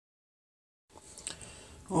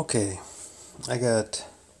Okay, I got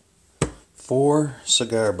 4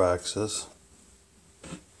 cigar boxes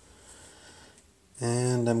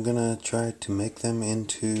and I'm gonna try to make them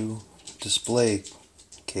into display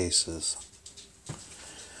cases.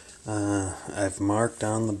 I've marked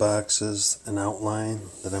on the boxes an outline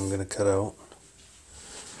that I'm gonna cut out.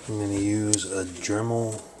 I'm gonna use a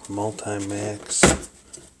Dremel Multi-Max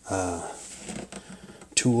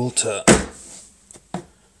tool to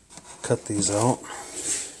cut these out.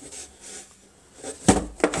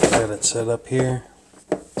 Got it set up here.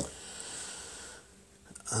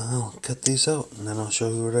 I'll cut these out and then I'll show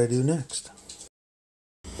you what I do next.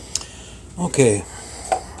 Okay,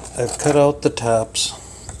 I've cut out the tops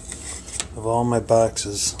of all my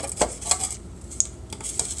boxes.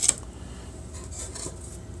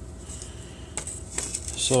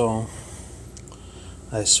 So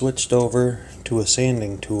I switched over to a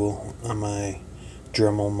sanding tool on my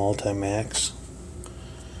Dremel Multi-Max,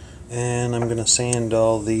 and I'm going to sand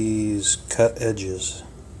all these cut edges,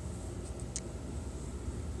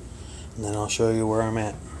 and then I'll show you where I'm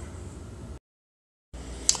at.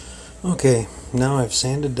 Okay, now I've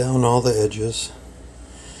sanded down all the edges,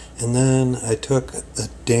 and then I took a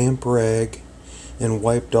damp rag and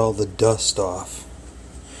wiped all the dust off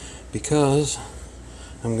because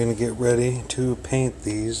I'm going to get ready to paint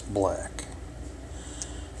these black.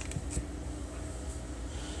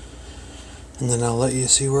 And then I'll let you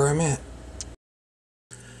see where I'm at.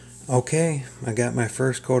 Okay, I got my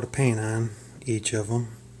first coat of paint on each of them,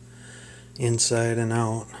 inside and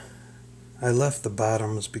out. I left the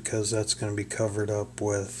bottoms because that's going to be covered up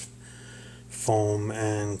with foam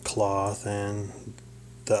and cloth and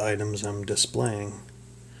the items I'm displaying.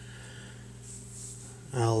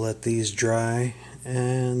 I'll let these dry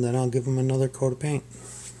and then I'll give them another coat of paint.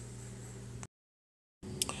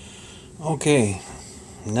 Okay,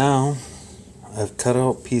 now I've cut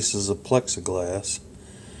out pieces of plexiglass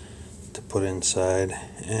to put inside,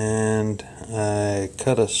 and I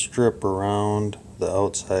cut a strip around the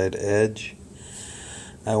outside edge.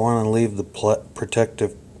 I want to leave the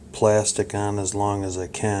protective plastic on as long as I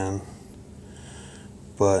can,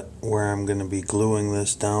 but where I'm going to be gluing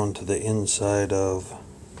this down to the inside of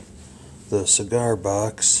the cigar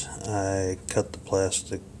box, I cut the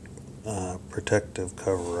plastic protective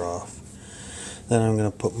cover off. Then I'm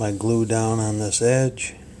going to put my glue down on this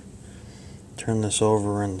edge, turn this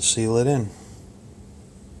over and seal it in.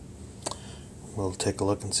 We'll take a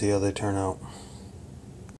look and see how they turn out.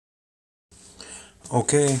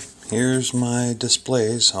 Okay, here's my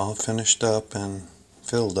displays all finished up and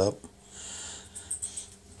filled up.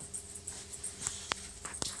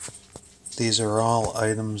 These are all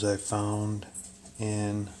items I found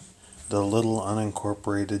in the little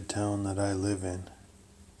unincorporated town that I live in.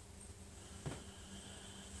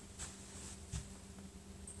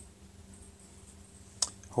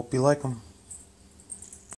 Hope you like them.